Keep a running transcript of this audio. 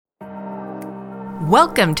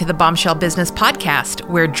Welcome to the Bombshell Business Podcast,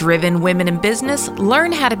 where driven women in business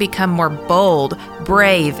learn how to become more bold,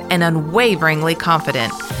 brave, and unwaveringly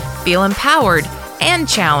confident. Feel empowered and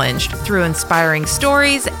challenged through inspiring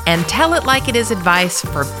stories and tell it like it is advice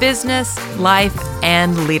for business, life,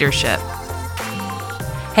 and leadership.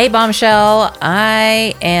 Hey Bombshell,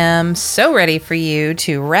 I am so ready for you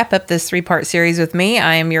to wrap up this 3-part series with me.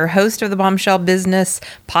 I am your host of the Bombshell Business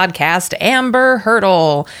Podcast, Amber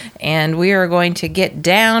Hurdle, and we are going to get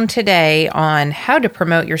down today on how to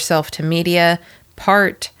promote yourself to media,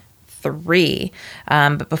 part 3.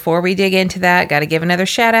 But before we dig into that, got to give another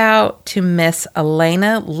shout out to Miss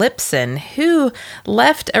Elena Lipson, who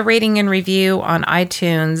left a rating and review on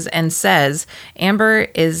iTunes and says, Amber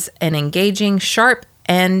is an engaging, sharp,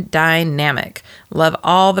 and dynamic. Love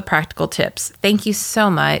all the practical tips. Thank you so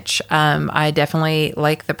much. I definitely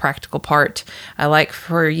like the practical part. I like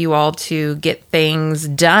for you all to get things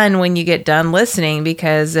done when you get done listening,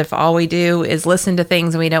 because if all we do is listen to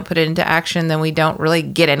things and we don't put it into action, then we don't really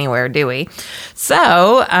get anywhere, do we?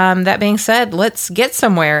 So that being said, let's get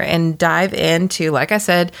somewhere and dive into, like I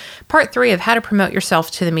said, part 3 of how to promote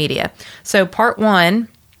yourself to the media. So part 1,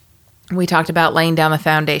 we talked about laying down the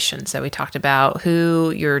foundation. So we talked about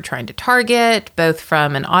who you're trying to target, both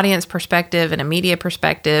from an audience perspective and a media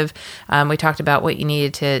perspective. We talked about what you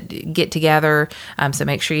needed to get together. So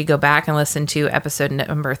make sure you go back and listen to episode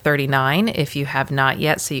number 39 if you have not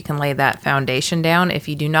yet, so you can lay that foundation down. If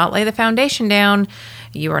you do not lay the foundation down,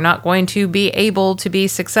 you are not going to be able to be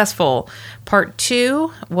successful. Part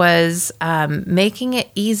 2 was making it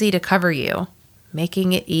easy to cover you.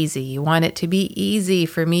 Making it easy. You want it to be easy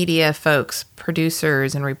for media folks,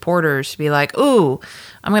 producers, and reporters to be like, "Ooh,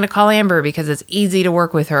 I'm going to call Amber because it's easy to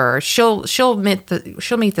work with her. She'll meet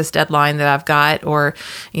this deadline that I've got, or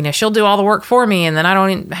she'll do all the work for me, and then I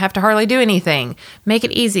don't have to hardly do anything." Make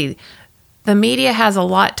it easy. The media has a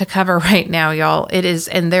lot to cover right now, y'all. It is,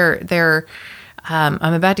 and they're.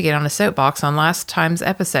 I'm about to get on a soapbox on last time's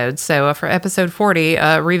episode. So for episode 40,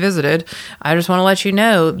 revisited, I just want to let you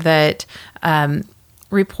know that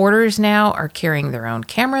reporters now are carrying their own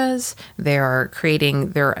cameras. They are creating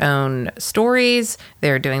their own stories.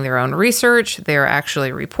 They're doing their own research. They're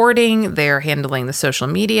actually reporting. They're handling the social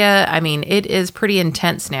media. I mean, it is pretty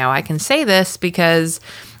intense now. I can say this because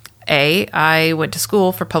I went to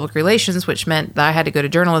school for public relations, which meant that I had to go to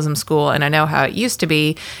journalism school, and I know how it used to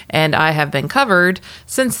be, and I have been covered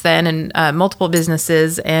since then in multiple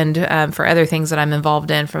businesses and for other things that I'm involved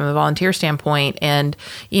in from a volunteer standpoint. And,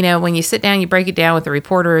 when you sit down, you break it down with the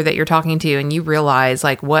reporter that you're talking to, and you realize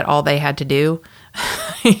like what all they had to do.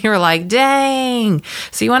 You're like, dang.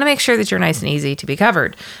 So you want to make sure that you're nice and easy to be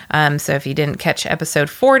covered. So if you didn't catch episode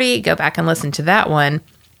 40, go back and listen to that one.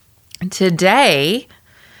 Today,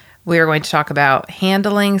 we are going to talk about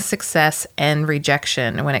handling success and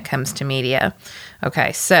rejection when it comes to media.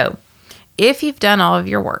 Okay, so if you've done all of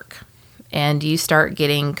your work and you start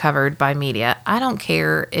getting covered by media, I don't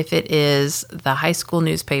care if it is the high school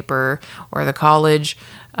newspaper or the college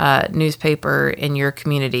newspaper in your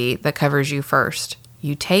community that covers you first.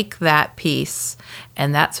 You take that piece,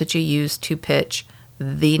 and that's what you use to pitch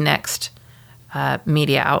the next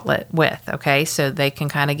media outlet with, okay? So they can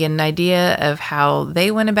kind of get an idea of how they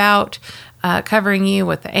went about covering you,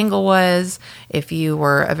 what the angle was, if you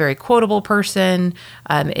were a very quotable person.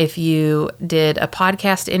 If you did a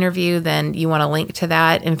podcast interview, then you want to link to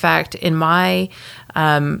that. In fact, in my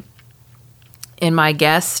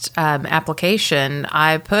guest application,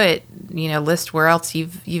 I put, list where else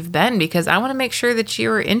you've been, because I want to make sure that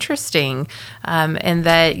you're interesting and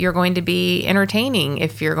that you're going to be entertaining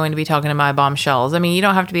if you're going to be talking to my bombshells. I mean, you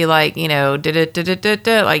don't have to be like, like you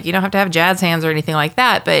don't have to have jazz hands or anything like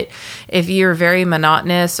that. But if you're very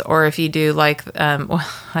monotonous, or if you do like, well,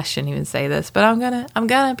 I shouldn't even say this, but I'm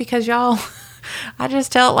gonna because y'all. I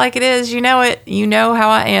just tell it like it is. You know it. You know how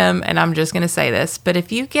I am, and I'm just gonna say this. But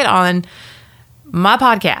if you get on my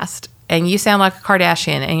podcast and you sound like a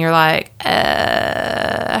Kardashian and you're like,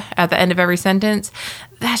 at the end of every sentence,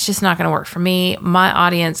 that's just not going to work for me. My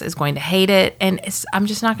audience is going to hate it, and I'm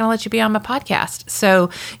just not going to let you be on my podcast.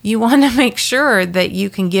 So you want to make sure that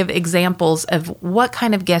you can give examples of what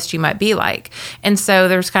kind of guest you might be like. And so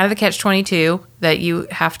there's kind of the catch-22 that you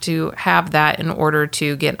have to have that in order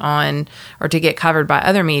to get on or to get covered by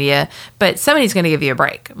other media. But somebody's going to give you a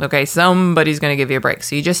break. Okay, somebody's going to give you a break.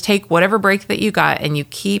 So you just take whatever break that you got and you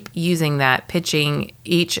keep using that, pitching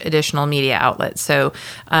each additional media outlet. So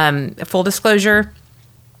full disclosure,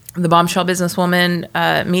 the Bombshell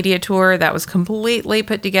Businesswoman media tour that was completely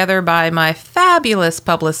put together by my fabulous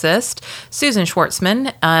publicist, Susan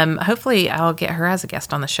Schwartzman. Hopefully I'll get her as a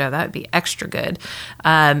guest on the show. That would be extra good.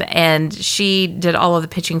 And she did all of the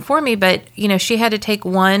pitching for me, but she had to take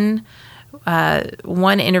one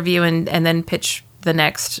interview and then pitch the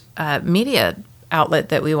next media outlet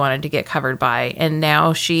that we wanted to get covered by. And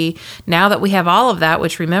now that we have all of that,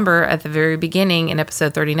 which remember at the very beginning in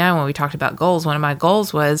episode 39, when we talked about goals, one of my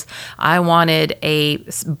goals was I wanted a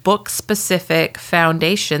book specific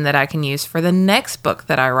foundation that I can use for the next book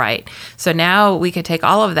that I write. So now we could take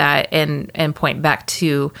all of that and point back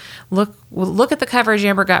to look at the coverage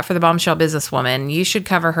Amber got for the Bombshell Businesswoman. You should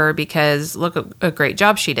cover her because look at a great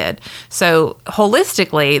job she did. So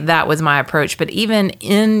holistically, that was my approach. But even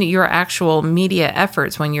in your actual media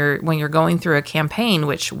efforts, when you're going through a campaign,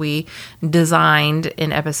 which we designed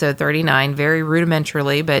in episode 39, very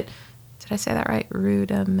rudimentarily, but did I say that right?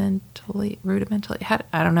 Rudimentally.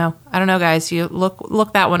 I don't know, guys. You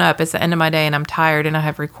look that one up. It's the end of my day, and I'm tired. And I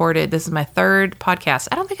have recorded. This is my third podcast.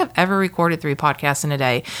 I don't think I've ever recorded 3 podcasts in a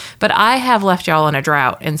day, but I have left y'all in a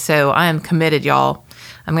drought, and so I am committed, y'all.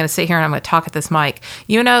 I'm going to sit here and I'm going to talk at this mic.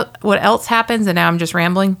 You know what else happens? And now I'm just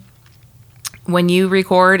rambling. When you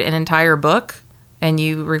record an entire book, and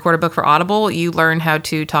you record a book for Audible, you learn how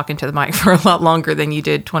to talk into the mic for a lot longer than you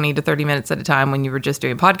did 20 to 30 minutes at a time when you were just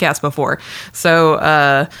doing podcasts before.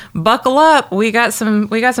 So buckle up. We got some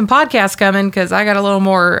podcasts coming because I got a little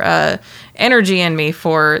more energy in me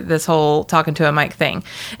for this whole talking to a mic thing.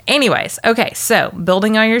 Anyways, okay, so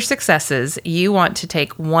building on your successes, you want to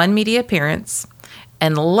take one media appearance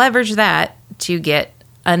and leverage that to get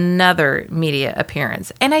another media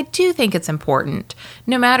appearance. And I do think it's important,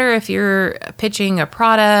 no matter if you're pitching a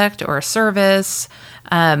product or a service,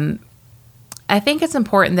 I think it's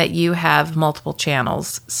important that you have multiple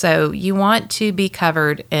channels. So you want to be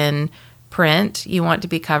covered in print, you want to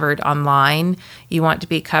be covered online, you want to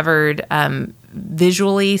be covered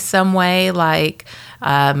visually some way, like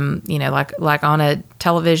on a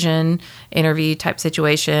television interview type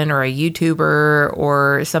situation, or a YouTuber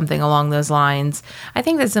or something along those lines. I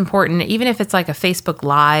think that's important, even if it's like a Facebook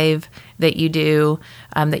Live that you do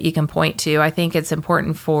that you can point to. I think it's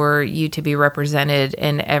important for you to be represented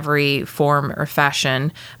in every form or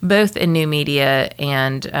fashion, both in new media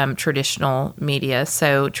and traditional media.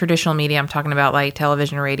 So traditional media, I'm talking about like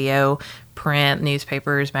television, radio, print,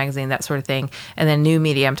 newspapers, magazine, that sort of thing. And then new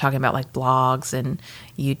media, I'm talking about like blogs and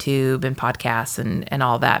YouTube and podcasts and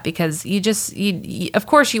all that, because you of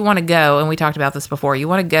course you want to go, and we talked about this before, you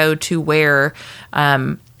want to go to where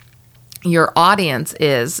your audience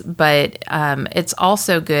is, but it's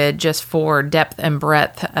also good just for depth and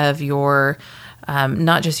breadth of your,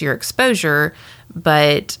 not just your exposure,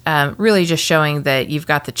 but really just showing that you've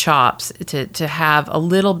got the chops to have a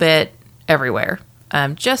little bit everywhere.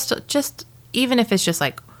 Just even if it's just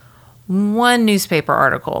like one newspaper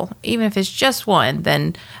article, even if it's just one,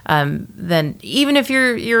 then even if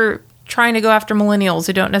you're trying to go after millennials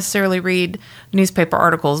who don't necessarily read newspaper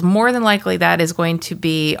articles, more than likely that is going to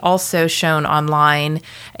be also shown online.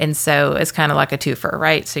 And so it's kind of like a twofer,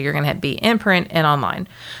 right? So you're going to be in print and online.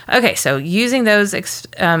 Okay, so using those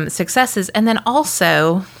successes, and then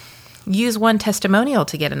also use one testimonial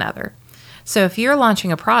to get another. So if you're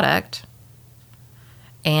launching a product,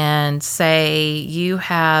 and say you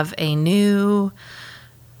have a new,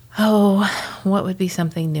 what would be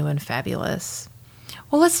something new and fabulous?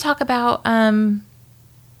 Well, let's talk about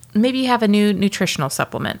maybe you have a new nutritional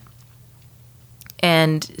supplement,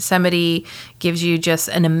 and somebody gives you just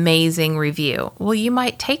an amazing review. Well, you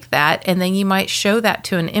might take that and then you might show that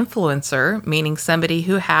to an influencer, meaning somebody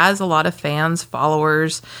who has a lot of fans,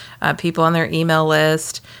 followers, people on their email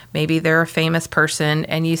list. Maybe they're a famous person,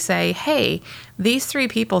 and you say, hey, these 3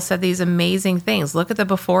 people said these amazing things. Look at the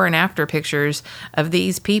before and after pictures of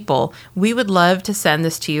these people. We would love to send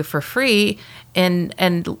this to you for free, and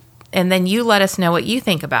then you let us know what you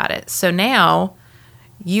think about it. So now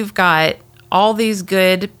you've got all these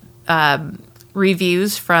good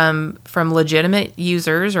reviews from legitimate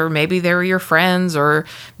users, or maybe they were your friends, or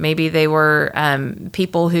maybe they were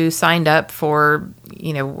people who signed up for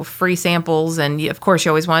free samples. And of course, you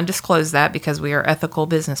always want to disclose that because we are ethical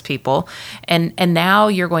business people. And now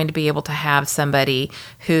you're going to be able to have somebody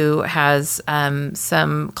who has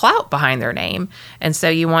some clout behind their name. And so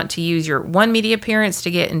you want to use your one media appearance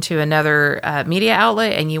to get into another media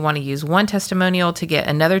outlet, and you want to use one testimonial to get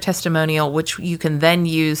another testimonial, which you can then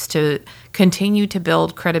use to continue to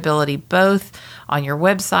build credibility both on your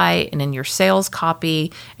website and in your sales copy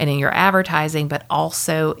and in your advertising, but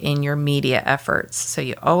also in your media efforts. So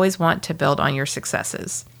you always want to build on your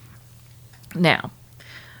successes. Now,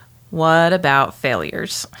 What about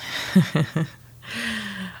failures?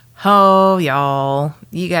 Oh, y'all,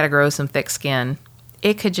 you got to grow some thick skin.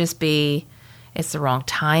 It could just be it's the wrong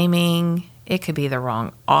timing. It could be the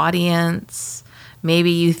wrong audience.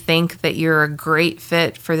 Maybe you think that you're a great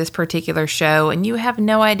fit for this particular show and you have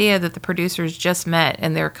no idea that the producers just met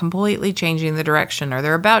and they're completely changing the direction, or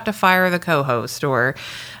they're about to fire the co-host, or,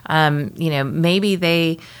 maybe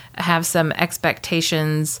they have some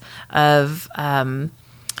expectations of,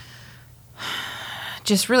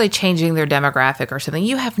 just really changing their demographic or something.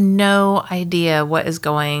 You have no idea what is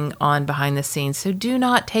going on behind the scenes, so do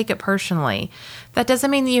not take it personally. That doesn't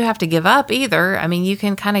mean that you have to give up either. I mean, you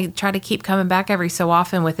can kind of try to keep coming back every so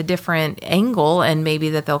often with a different angle, and maybe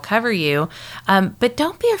that they'll cover you. But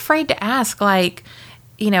don't be afraid to ask,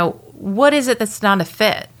 what is it that's not a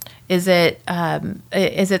fit? Is it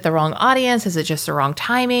the wrong audience? Is it just the wrong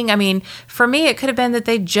timing? I mean, for me, it could have been that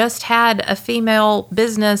they just had a female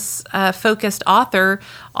business focused author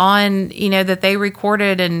on, that they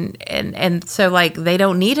recorded, and so they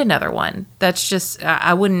don't need another one. That's just,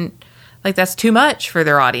 I wouldn't, that's too much for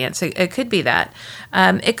their audience. It could be that.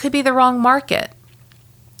 It could be the wrong market.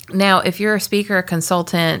 Now, if you're a speaker, a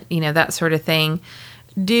consultant, that sort of thing,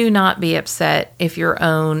 do not be upset if your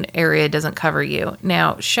own area doesn't cover you.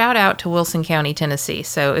 Now, shout out to Wilson County, Tennessee.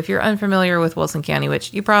 So if you're unfamiliar with Wilson County,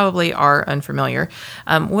 which you probably are unfamiliar,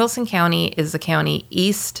 Wilson County is the county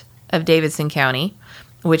east of Davidson County,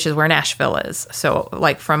 which is where Nashville is. So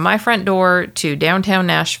from my front door to downtown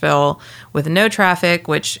Nashville with no traffic,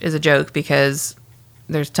 which is a joke because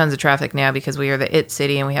there's tons of traffic now because we are the IT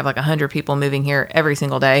city and we have 100 people moving here every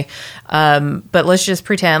single day. But let's just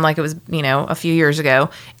pretend like it was, a few years ago.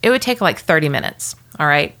 It would take 30 minutes. All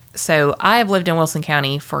right. So I have lived in Wilson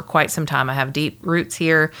County for quite some time. I have deep roots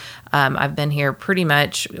here. I've been here pretty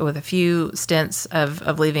much with a few stints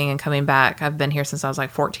of leaving and coming back. I've been here since I was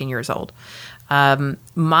 14 years old.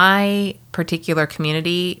 My particular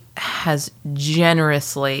community has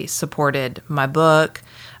generously supported my book.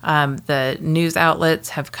 The news outlets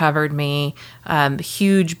have covered me,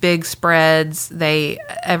 huge, big spreads.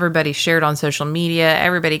 Everybody shared on social media.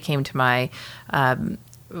 Everybody came to my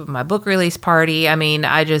book release party. I mean,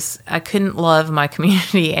 I couldn't love my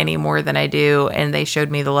community any more than I do. And they showed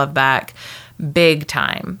me the love back big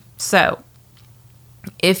time. So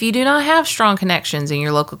if you do not have strong connections in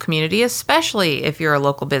your local community, especially if you're a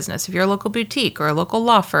local business, if you're a local boutique or a local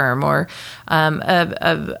law firm or a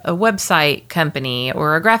website company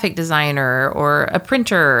or a graphic designer or a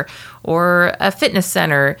printer or a fitness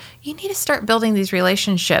center, you need to start building these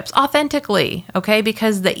relationships authentically, okay?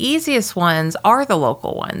 Because the easiest ones are the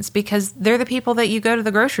local ones, because they're the people that you go to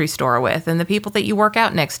the grocery store with and the people that you work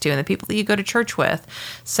out next to and the people that you go to church with.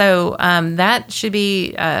 So that should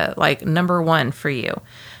be number one for you.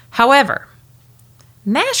 However,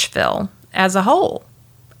 Nashville as a whole,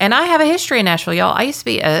 and I have a history in Nashville, y'all. I used to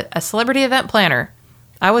be a celebrity event planner.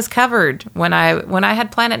 I was covered when I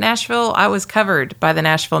had Planet Nashville. I was covered by the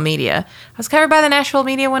Nashville media. I was covered by the Nashville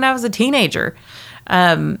media when I was a teenager.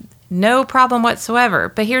 No problem whatsoever.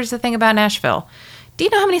 But here's the thing about Nashville. Do you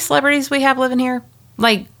know how many celebrities we have living here?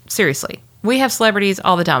 Seriously. We have celebrities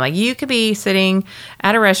all the time. You could be sitting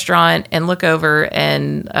at a restaurant and look over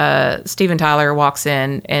and Steven Tyler walks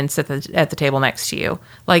in and sits at the table next to you.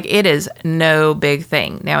 It is no big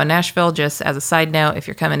thing. Now in Nashville, just as a side note, if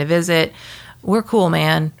you're coming to visit, we're cool,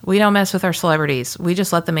 man. We don't mess with our celebrities. We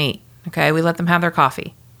just let them eat. Okay. We let them have their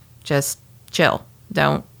coffee. Just chill.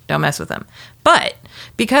 Don't mess with them. But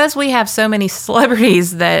because we have so many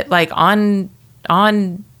celebrities that on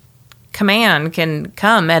command can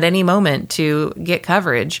come at any moment to get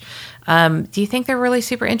coverage, do you think they're really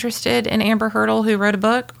super interested in Amber Hurdle, who wrote a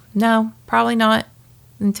book? No, probably not.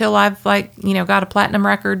 Until I've got a platinum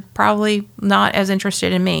record, probably not as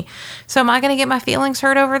interested in me. So am I going to get my feelings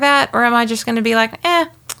hurt over that? Or am I just going to be I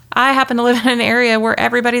happen to live in an area where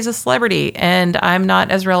everybody's a celebrity and I'm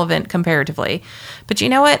not as relevant comparatively. But you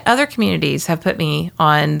know what? Other communities have put me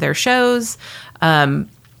on their shows.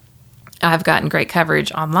 I've gotten great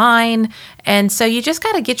coverage online. And so you just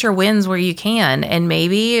got to get your wins where you can. And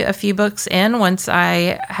maybe a few books in, once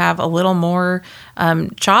I have a little more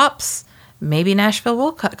chops, maybe Nashville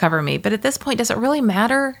will cover me. But at this point, does it really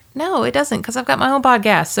matter? No, it doesn't, because I've got my own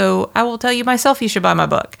podcast. So I will tell you myself, you should buy my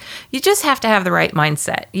book. You just have to have the right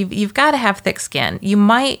mindset. You've got to have thick skin. You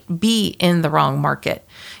might be in the wrong market.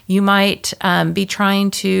 You might be trying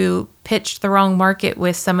to pitch the wrong market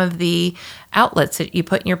with some of the outlets that you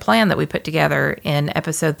put in your plan that we put together in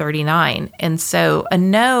episode 39. And so a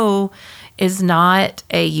no is not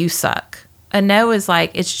a you suck. A no is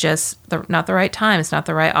like, it's just not the right time. It's not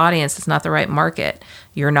the right audience. It's not the right market.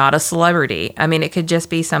 You're not a celebrity. I mean, it could just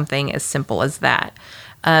be something as simple as that.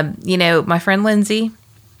 My friend Lindsay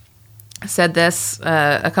said this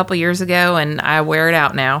a couple years ago, and I wear it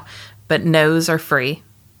out now, but no's are free.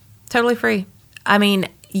 Totally free. I mean,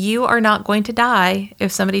 you are not going to die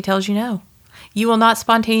if somebody tells you no. You will not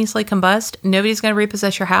spontaneously combust. Nobody's going to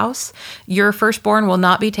repossess your house. Your firstborn will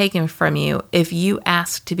not be taken from you if you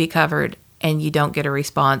ask to be covered and you don't get a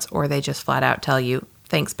response, or they just flat out tell you,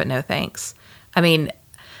 thanks, but no thanks. I mean,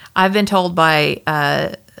 I've been told by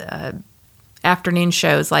afternoon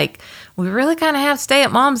shows, like, we really kind of have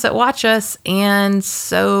stay-at moms that watch us, and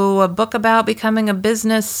so a book about becoming a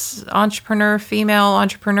business entrepreneur, female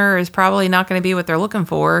entrepreneur, is probably not going to be what they're looking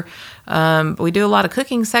for. We do a lot of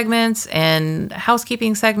cooking segments and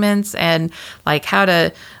housekeeping segments, and like how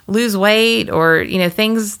to lose weight, or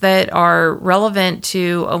things that are relevant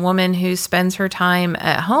to a woman who spends her time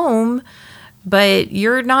at home, but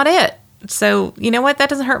you're not it. So, you know what? That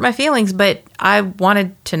doesn't hurt my feelings, but I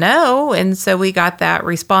wanted to know. And so we got that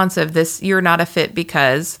response of this, you're not a fit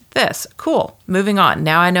because this. Cool. Moving on.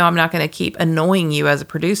 Now I know I'm not going to keep annoying you as a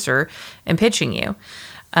producer and pitching you.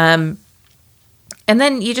 And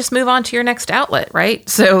then you just move on to your next outlet, right?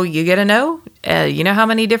 So you get a no. You know how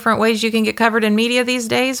many different ways you can get covered in media these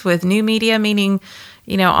days, with new media, meaning,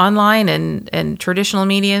 online and traditional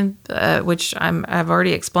media, which I've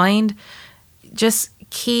already explained. Just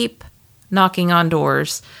keep knocking on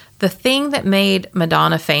doors. The thing that made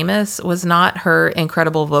Madonna famous was not her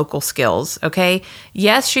incredible vocal skills, okay?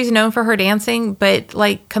 Yes, she's known for her dancing, but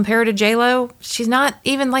like compared to J-Lo, she's not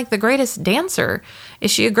even like the greatest dancer. Is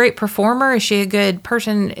she a great performer? Is she a good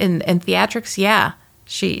person in theatrics? Yeah,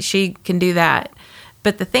 she can do that.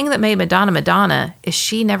 But the thing that made Madonna Madonna is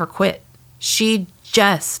she never quit. She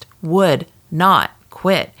just would not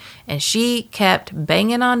quit. And she kept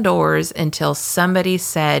banging on doors until somebody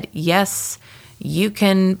said, yes, you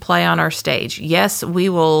can play on our stage. Yes, we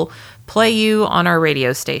will play you on our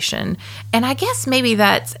radio station. And I guess maybe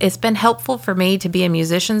it's been helpful for me to be a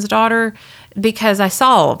musician's daughter, because I saw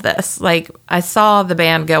all of this. Like, I saw the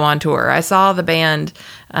band go on tour. I saw the band,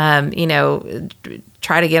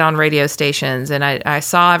 try to get on radio stations. And I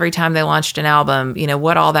saw every time they launched an album,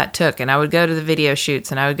 what all that took. And I would go to the video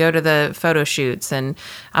shoots, and I would go to the photo shoots, and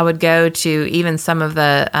I would go to even some of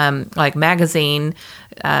the magazine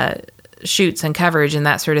shoots and coverage and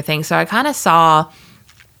that sort of thing. So I kind of saw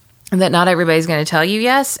that not everybody's going to tell you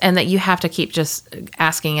yes, and that you have to keep just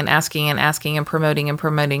asking and asking and asking and promoting and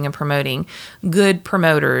promoting and promoting. Good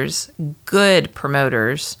promoters,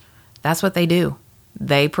 that's what they do.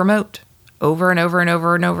 They promote over and over and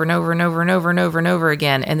over and over and over and over and over and over and over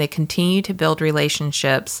again. And they continue to build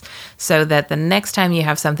relationships so that the next time you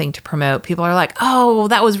have something to promote, people are like, oh,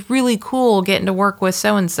 that was really cool getting to work with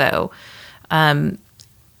so-and-so.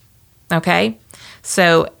 Okay.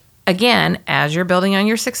 So again, as you're building on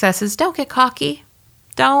your successes, don't get cocky.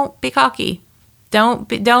 Don't be cocky. Don't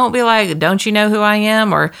be like, don't you know who I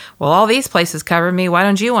am? Or, well, all these places cover me. Why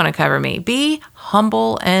don't you want to cover me? Be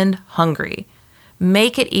humble and hungry.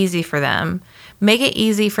 Make it easy for them. Make it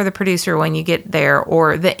easy for the producer when you get there,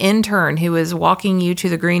 or the intern who is walking you to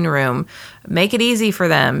the green room. Make it easy for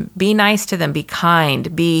them. Be nice to them. Be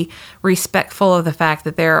kind. Be respectful of the fact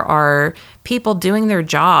that there are people doing their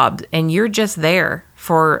job and you're just there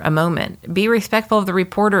for a moment. Be respectful of the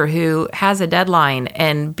reporter who has a deadline,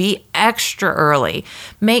 and be extra early.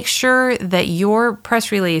 Make sure that your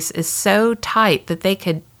press release is so tight that they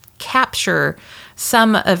could capture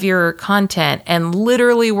some of your content and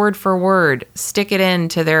literally word for word stick it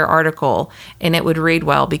into their article, and it would read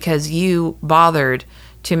well because you bothered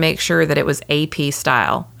to make sure that it was AP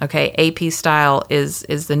style. Okay, AP style is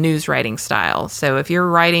the news writing style. So if you're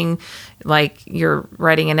writing like you're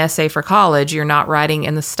writing an essay for college, you're not writing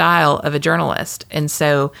in the style of a journalist. And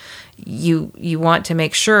so you want to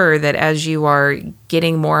make sure that as you are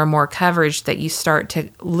getting more and more coverage, that you start to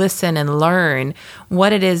listen and learn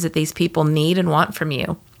what it is that these people need and want from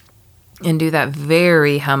you, and do that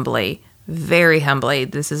very humbly. Very humbly.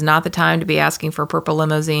 This is not the time to be asking for purple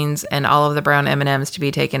limousines and all of the brown M&Ms to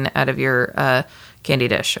be taken out of your candy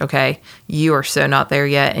dish, okay? You are so not there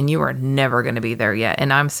yet, and you are never going to be there yet.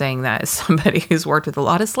 And I'm saying that as somebody who's worked with a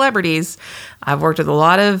lot of celebrities. I've worked with a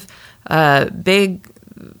lot of big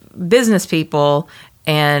business people,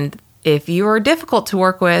 and if you are difficult to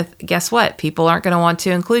work with, guess what? People aren't going to want to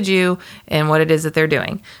include you in what it is that they're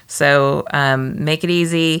doing. So make it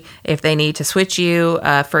easy. If they need to switch you,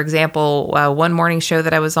 for example, one morning show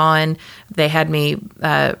that I was on, they had me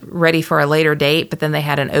ready for a later date, but then they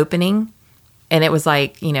had an opening, and it was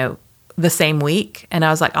like, the same week. And I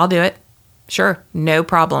was like, I'll do it. Sure, no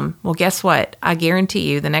problem. Well, guess what? I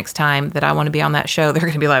guarantee you the next time that I want to be on that show, they're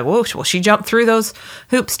going to be like, whoa, well, she jumped through those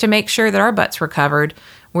hoops to make sure that our butts were covered.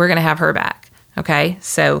 We're going to have her back. Okay?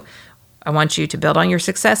 So I want you to build on your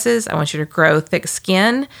successes. I want you to grow thick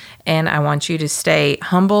skin. And I want you to stay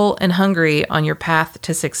humble and hungry on your path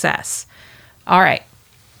to success. All right.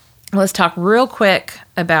 Let's talk real quick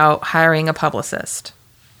about hiring a publicist.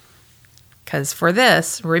 Because for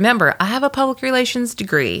this, remember, I have a public relations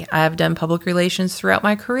degree. I have done public relations throughout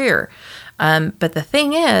my career. But the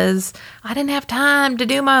thing is, I didn't have time to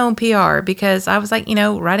do my own PR because I was like,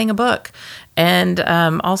 writing a book and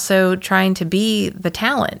also trying to be the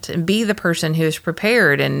talent and be the person who is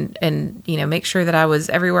prepared and make sure that I was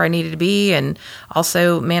everywhere I needed to be and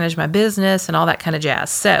also manage my business and all that kind of jazz.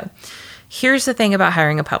 So here's the thing about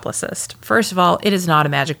hiring a publicist. First of all, it is not a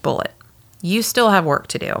magic bullet. You still have work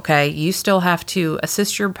to do, okay? You still have to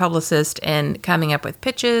assist your publicist in coming up with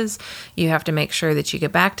pitches. You have to make sure that you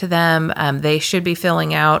get back to them. They should be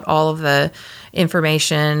filling out all of the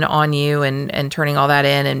information on you and turning all that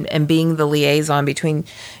in and being the liaison between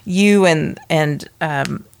you and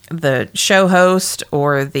the show host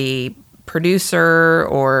or the producer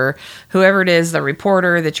or whoever it is, the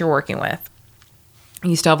reporter that you're working with.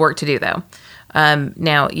 You still have work to do, though.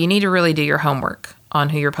 Now, you need to really do your homework on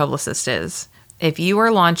who your publicist is. If you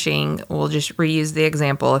are launching, we'll just reuse the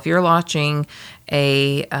example. If you're launching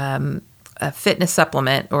a fitness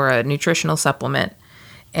supplement or a nutritional supplement,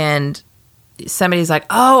 and somebody's like,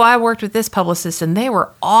 "Oh, I worked with this publicist and they were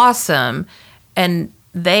awesome," and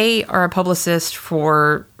they are a publicist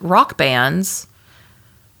for rock bands,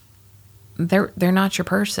 they're not your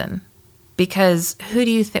person, because who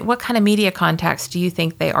do you think? What kind of media contacts do you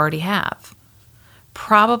think they already have?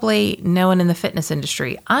 Probably no one in the fitness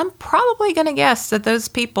industry. I'm probably going to guess that those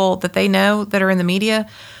people that they know that are in the media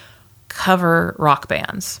cover rock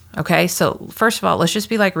bands. Okay, so first of all, let's just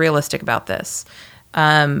be realistic about this.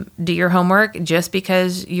 Do your homework. Just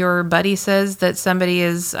because your buddy says that somebody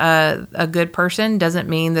is a good person doesn't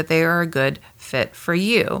mean that they are a good fit for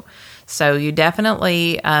you. So you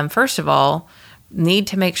definitely, first of all, need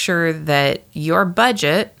to make sure that your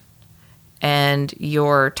budget and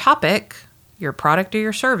your topic, your product or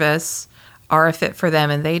your service, are a fit for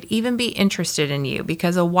them, and they'd even be interested in you,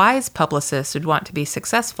 because a wise publicist would want to be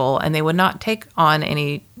successful and they would not take on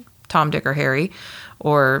any Tom, Dick, or Harry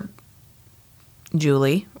or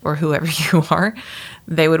Julie or whoever you are.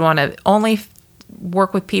 They would want to only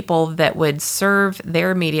work with people that would serve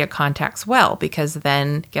their media contacts well, because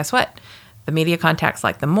then guess what? The media contacts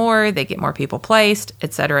like them more, they get more people placed,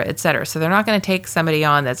 et cetera, et cetera. So they're not going to take somebody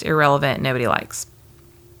on that's irrelevant and nobody likes.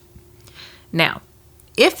 Now,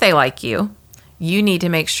 if they like you, you need to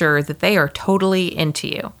make sure that they are totally into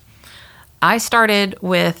you. I started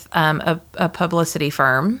with a publicity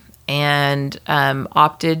firm and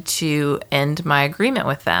opted to end my agreement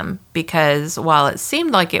with them because while it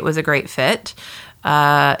seemed like it was a great fit,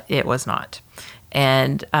 it was not.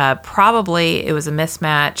 And probably it was a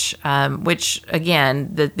mismatch, which,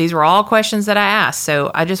 again, these were all questions that I asked.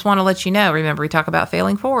 So I just want to let you know, remember, we talk about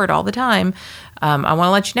failing forward all the time. I want to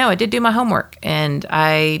let you know I did do my homework, and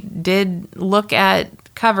I did look at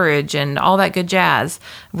coverage and all that good jazz.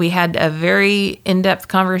 We had a very in-depth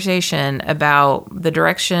conversation about the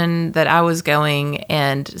direction that I was going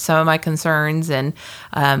and some of my concerns, and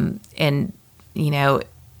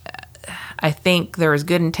I think there was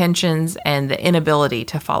good intentions and the inability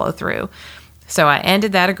to follow through. So I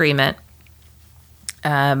ended that agreement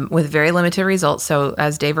with very limited results. So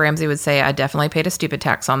as Dave Ramsey would say, I definitely paid a stupid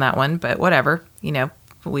tax on that one, but whatever.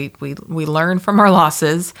 We learn from our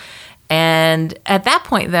losses. And at that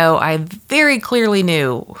point, though, I very clearly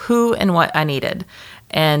knew who and what I needed.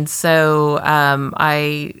 And so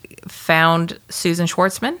I found Susan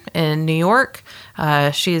Schwartzman in New York.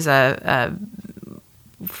 She's a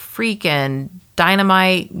freaking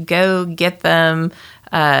dynamite, go get them,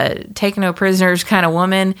 take no prisoners kind of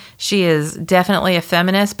woman. She is definitely a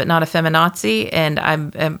feminist, but not a feminazi. And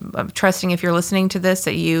I'm trusting, if you're listening to this,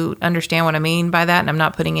 that you understand what I mean by that. And I'm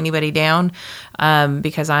not putting anybody down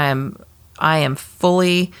because I am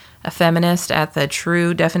fully a feminist at the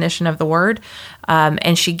true definition of the word.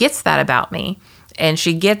 And she gets that about me. And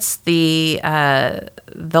she gets the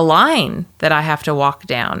line that I have to walk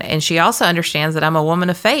down. And she also understands that I'm a woman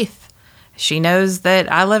of faith. She knows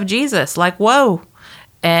that I love Jesus, like, whoa.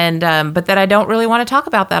 And but that I don't really want to talk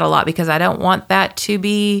about that a lot, because I don't want that to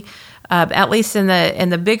be, at least in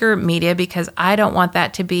the bigger media, because I don't want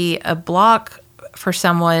that to be a block for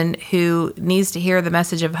someone who needs to hear the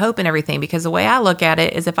message of hope and everything. Because the way I look at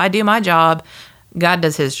it is, if I do my job, God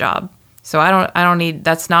does his job. So I don't need,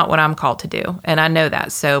 that's not what I'm called to do. And I know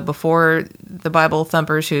that. So before the Bible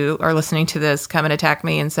thumpers who are listening to this come and attack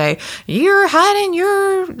me and say, you're hiding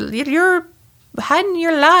your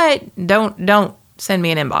light. Don't send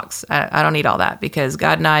me an inbox. I don't need all that, because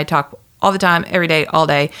God and I talk all the time, every day, all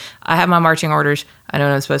day. I have my marching orders. I know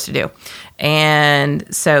what I'm supposed to do.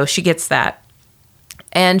 And so she gets that.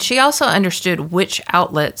 And she also understood which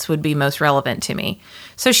outlets would be most relevant to me.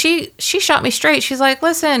 So she shot me straight. She's like,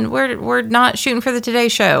 listen, we're not shooting for the Today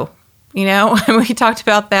Show. You know, we talked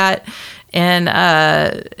about that in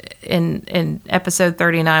episode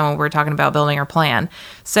 39 when we were talking about building our plan.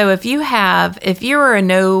 So if you are a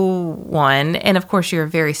no one, and of course you're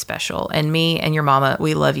very special, and me and your mama,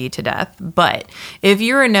 we love you to death. But if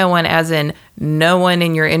you're a no one, as in no one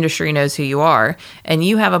in your industry knows who you are, and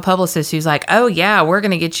you have a publicist who's like, oh yeah, we're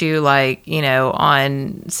going to get you like, you know,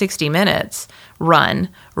 on 60 Minutes, run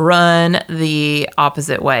the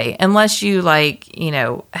opposite way. Unless you like, you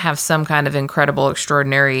know, have some kind of incredible,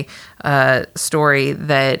 extraordinary story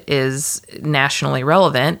that is nationally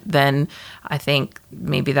relevant, then I think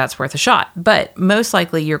maybe that's worth a shot. But most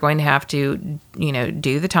likely you're going to have to, you know,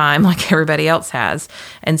 do the time like everybody else has.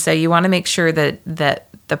 And so you want to make sure that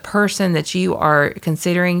the person that you are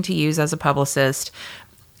considering to use as a publicist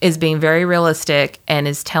is being very realistic and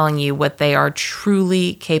is telling you what they are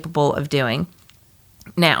truly capable of doing.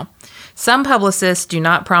 Now, some publicists do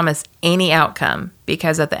not promise any outcome,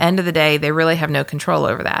 because at the end of the day, they really have no control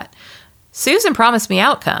over that. Susan promised me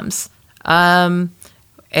outcomes, and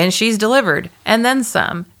she's delivered, and then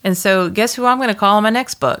some. And so guess who I'm going to call in my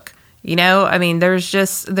next book? You know, I mean, there's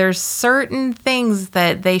certain things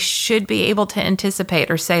that they should be able to anticipate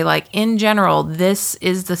or say, like, in general, this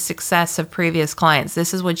is the success of previous clients.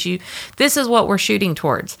 This is what we're shooting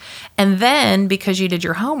towards. And then because you did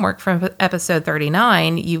your homework from episode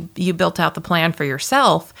 39, you built out the plan for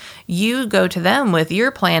yourself. You go to them with your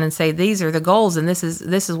plan and say, these are the goals, and this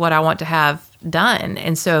is what I want to have done.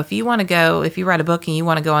 And so if you write a book and you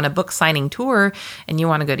want to go on a book signing tour, and you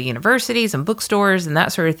want to go to universities and bookstores and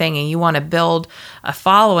that sort of thing, and you want to build a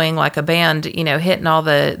following like a band, you know, hitting all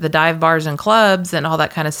the dive bars and clubs and all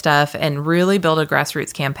that kind of stuff, and really build a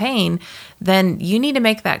grassroots campaign, then you need to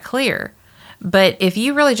make that clear. But if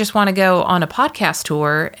you really just want to go on a podcast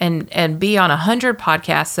tour and be on 100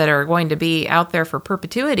 podcasts that are going to be out there for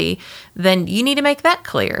perpetuity, then you need to make that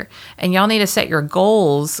clear. And y'all need to set your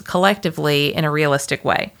goals collectively in a realistic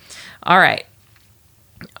way. All right,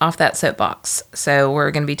 off that soapbox. So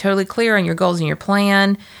we're going to be totally clear on your goals and your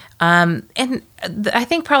plan. And I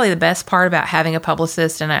think probably the best part about having a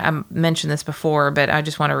publicist, and I mentioned this before, but I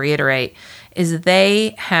just want to reiterate, is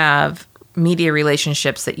they have media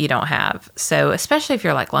relationships that you don't have. So especially if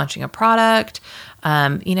you're like launching a product,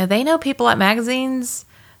 you know, they know people at magazines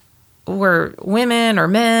where women or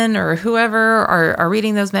men or whoever are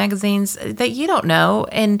reading those magazines that you don't know,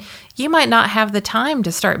 and you might not have the time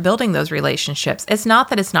to start building those relationships. It's not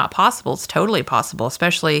that it's not possible. It's totally possible,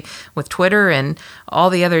 especially with Twitter and all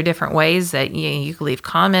the other different ways that you can leave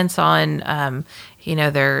comments on, you know,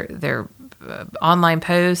 their online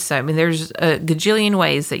posts. I mean, there's a gajillion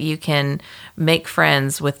ways that you can make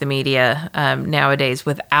friends with the media nowadays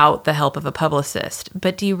without the help of a publicist.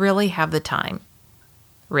 But do you really have the time?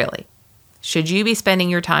 Really? Should you be spending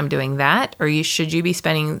your time doing that? Or should you be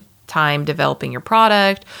spending time developing your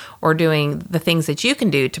product or doing the things that you can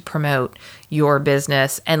do to promote your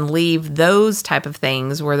business, and leave those type of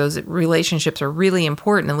things where those relationships are really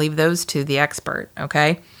important, and leave those to the expert,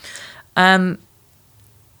 okay? I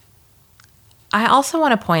also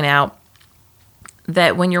want to point out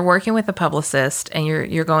that when you're working with a publicist and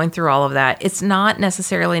you're going through all of that, it's not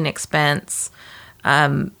necessarily an expense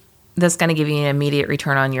that's going to give you an immediate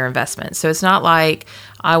return on your investment. So it's not like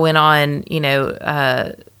I went on, you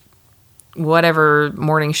know, whatever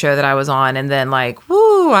morning show that I was on, and then like,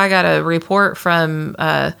 woo, I got a report from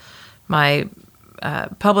my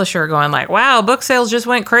publisher going like, wow, book sales just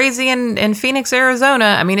went crazy in Phoenix, Arizona.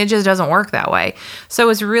 I mean, it just doesn't work that way. So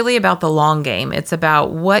it's really about the long game. It's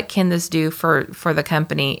about what can this do for the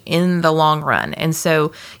company in the long run. And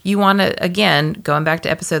so you want to, again, going back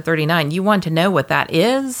to episode 39, you want to know what that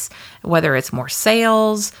is, whether it's more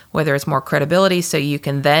sales, whether it's more credibility, so you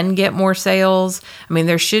can then get more sales. I mean,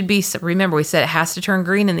 there should be, remember we said it has to turn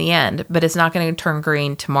green in the end, but it's not going to turn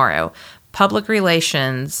green tomorrow. Public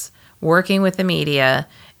relations, working with the media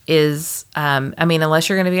is, I mean, unless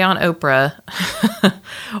you're going to be on Oprah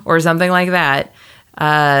or something like that,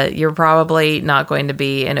 you're probably not going to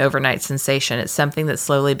be an overnight sensation. It's something that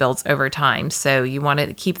slowly builds over time. So you want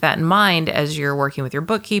to keep that in mind as you're working with your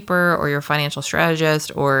bookkeeper or your financial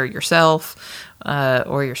strategist or yourself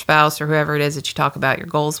or your spouse or whoever it is that you talk about your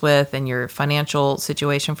goals with and your financial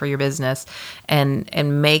situation for your business,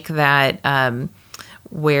 and make that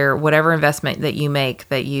where whatever investment that you make,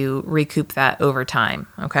 that you recoup that over time,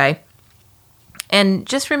 okay? And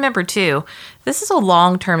just remember, too, this is a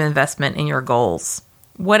long-term investment in your goals.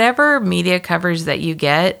 Whatever media coverage that you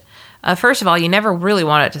get, first of all, you never really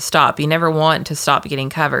want it to stop. You never want to stop getting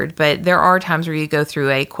covered. But there are times where you go through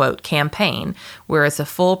a, quote, campaign, where it's a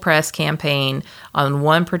full press campaign on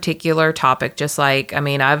one particular topic. Just like,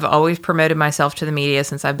 I've always promoted myself to the media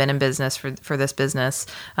since I've been in business for this business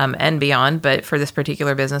and beyond. But for this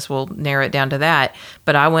particular business, we'll narrow it down to that.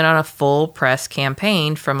 But I went on a full press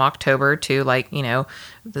campaign from October to the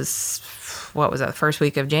first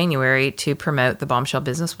week of January to promote the Bombshell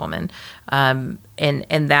Businesswoman.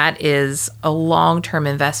 And that is a long-term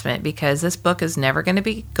investment, because this book is never going to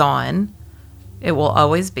be gone. It will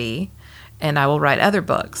always be. And I will write other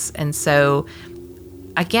books. And so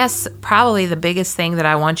I guess probably the biggest thing that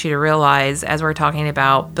I want you to realize as we're talking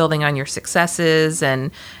about building on your successes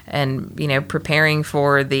and preparing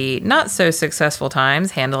for the not so successful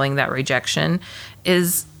times, handling that rejection,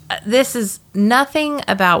 is this is nothing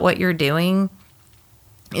about what you're doing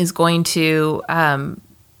is going to,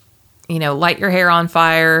 light your hair on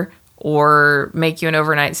fire or make you an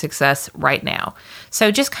overnight success right now. So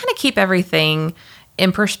just kind of keep everything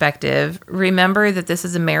in perspective. Remember that this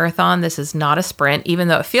is a marathon. This is not a sprint, even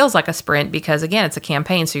though it feels like a sprint, because again, it's a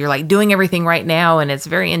campaign. So you're like doing everything right now and it's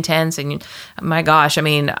very intense. And my gosh, I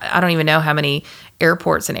don't even know how many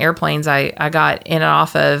airports and airplanes I got in and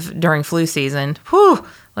off of during flu season. Whew.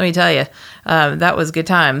 Let me tell you, that was good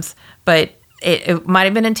times. But it might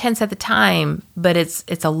have been intense at the time, but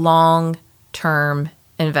it's a long-term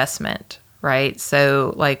investment, right?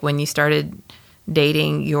 So like when you started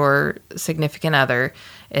dating your significant other,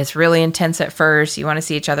 it's really intense at first. You want to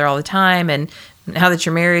see each other all the time. And now that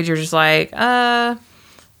you're married, you're just like, are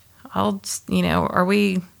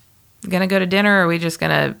we going to go to dinner? Or are we just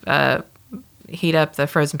going to heat up the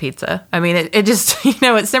frozen pizza? It just,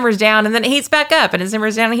 it simmers down and then it heats back up, and it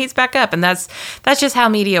simmers down and heats back up. And that's just how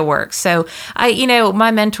media works. So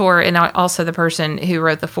my mentor and also the person who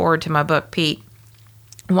wrote the foreword to my book, Pete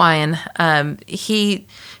Wyan,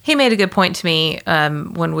 he made a good point to me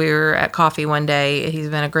when we were at coffee one day. He's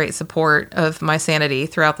been a great support of my sanity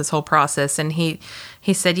throughout this whole process. And he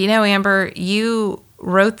said, Amber, you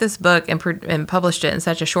wrote this book and published it in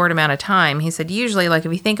such a short amount of time. He said, usually, like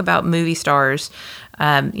if you think about movie stars,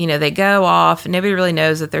 they go off, nobody really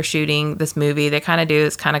knows that they're shooting this movie. They kind of do,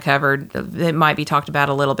 it's kind of covered. It might be talked about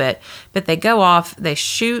a little bit, but they go off, they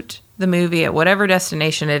shoot the movie at whatever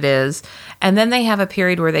destination it is, and then they have a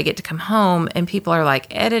period where they get to come home and people are like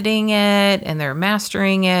editing it and they're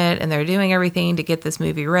mastering it and they're doing everything to get this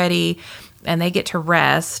movie ready, and they get to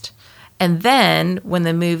rest. And then when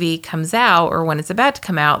the movie comes out, or when it's about to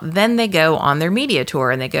come out, then they go on their media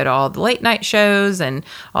tour and they go to all the late night shows and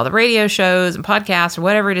all the radio shows and podcasts or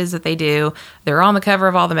whatever it is that they do. They're on the cover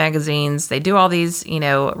of all the magazines. They do all these,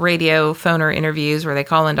 radio phoner interviews where they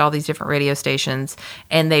call into all these different radio stations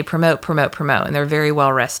and they promote, and they're very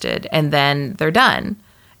well rested. And then they're done.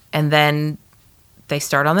 And then they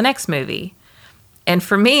start on the next movie. And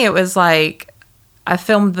for me, it was like, I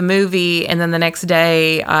filmed the movie, and then the next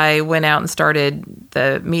day I went out and started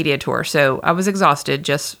the media tour. So I was exhausted,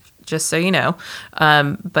 just so you know.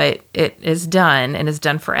 But it is done, and is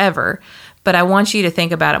done forever. But I want you to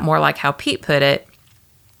think about it more like how Pete put it,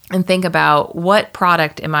 and think about what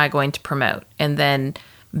product am I going to promote, and then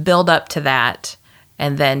build up to that,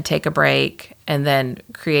 and then take a break, and then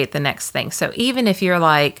create the next thing. So even if you're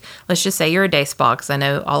like, let's just say you're a day spa, because I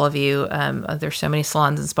know all of you, there's so many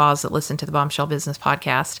salons and spas that listen to the Bombshell Business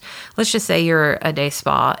podcast. Let's just say you're a day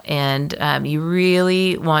spa and you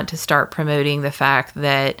really want to start promoting the fact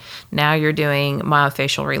that now you're doing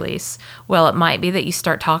myofascial release. Well, it might be that you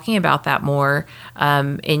start talking about that more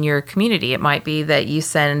in your community. It might be that you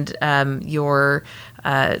send your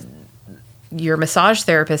massage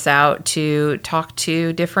therapist out to talk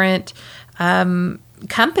to different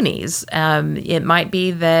companies. It might be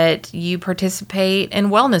that you participate in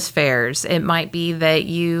wellness fairs. It might be that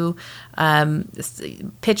you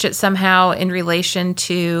pitch it somehow in relation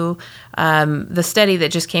to the study that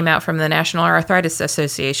just came out from the National Arthritis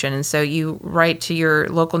Association. And so you write to your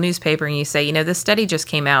local newspaper and you say, this study just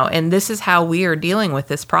came out, and this is how we are dealing with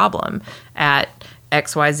this problem at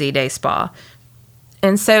XYZ Day Spa.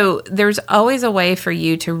 And so there's always a way for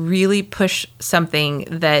you to really push something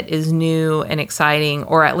that is new and exciting,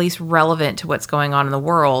 or at least relevant to what's going on in the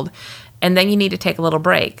world. And then you need to take a little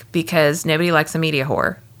break because nobody likes a media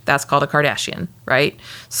whore. That's called a Kardashian, right?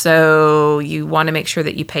 So you want to make sure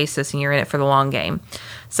that you pace this and you're in it for the long game.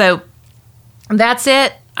 So that's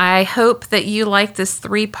it. I hope that you like this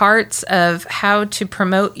 3 parts of how to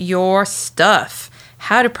promote your stuff.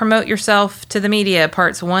 How to promote yourself to the media,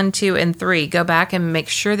 parts 1, 2, and 3. Go back and make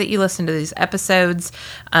sure that you listen to these episodes.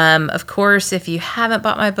 Of course, if you haven't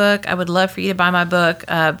bought my book, I would love for you to buy my book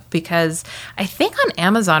because I think on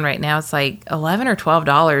Amazon right now it's like $11 or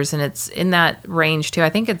 $12, and it's in that range too. I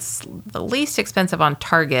think it's the least expensive on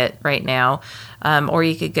Target right now. Or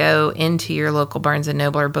you could go into your local Barnes &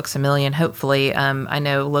 Noble or Books A Million, hopefully. I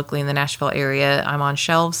know locally in the Nashville area, I'm on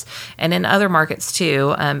shelves, and in other markets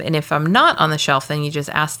too. And if I'm not on the shelf, then you just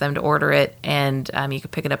ask them to order it, and you can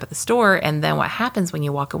pick it up at the store. And then what happens when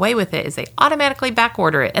you walk away with it is they automatically back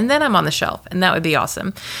order it, and then I'm on the shelf, and that would be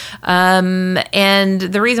awesome. And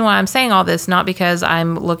the reason why I'm saying all this, not because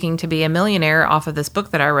I'm looking to be a millionaire off of this book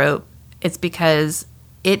that I wrote, it's because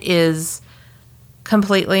it is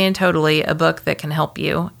completely and totally a book that can help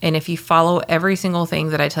you. And if you follow every single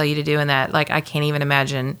thing that I tell you to do in that, like, I can't even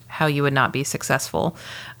imagine how you would not be successful.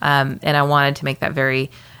 And I wanted to make that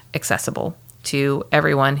very accessible to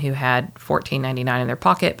everyone who had $14.99 in their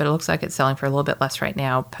pocket, but it looks like it's selling for a little bit less right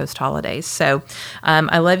now post holidays. So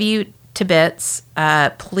I love you to bits.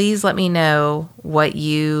 Please let me know what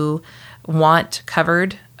you want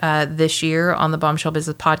covered this year on the Bombshell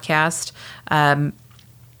Business Podcast.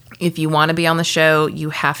 If you want to be on the show,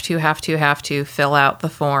 you have to fill out the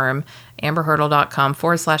form,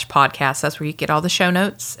 amberhurdle.com/podcast. That's where you get all the show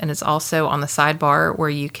notes. And it's also on the sidebar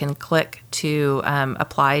where you can click to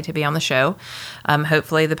apply to be on the show.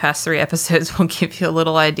 Hopefully the past 3 episodes will give you a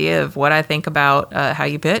little idea of what I think about how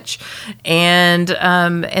you pitch. And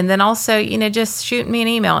then also, just shoot me an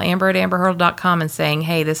email, amber@amberhurdle.com, and saying,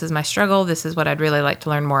 hey, this is my struggle. This is what I'd really like to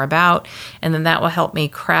learn more about. And then that will help me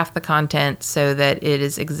craft the content so that it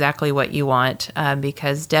is exactly what you want.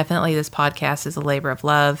 Because definitely this podcast is a labor of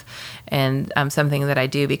love and something that I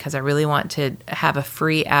do because I really want to have a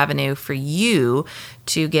free avenue for you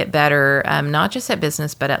to get better, not just at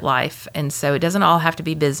business, but at life. And so it doesn't all have to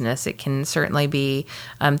be business. It can certainly be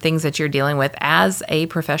things that you're dealing with as a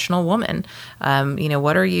professional woman.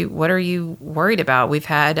 What are you worried about? We've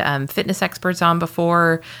had fitness experts on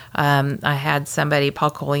before. I had somebody,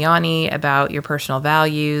 Paul Coliani, about your personal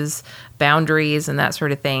values, boundaries, and that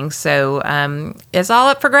sort of thing. So it's all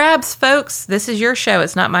up for grabs, folks. This is your show.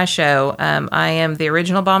 It's not my show. I am the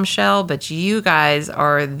original bombshell, but you guys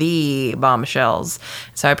are the bombshells.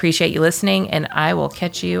 So I appreciate you listening, and I will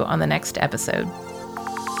catch you on the next episode.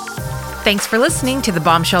 Thanks for listening to the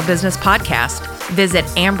Bombshell Business Podcast. Visit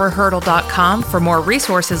amberhurdle.com for more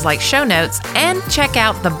resources like show notes, and check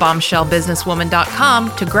out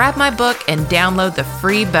thebombshellbusinesswoman.com to grab my book and download the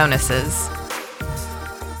free bonuses.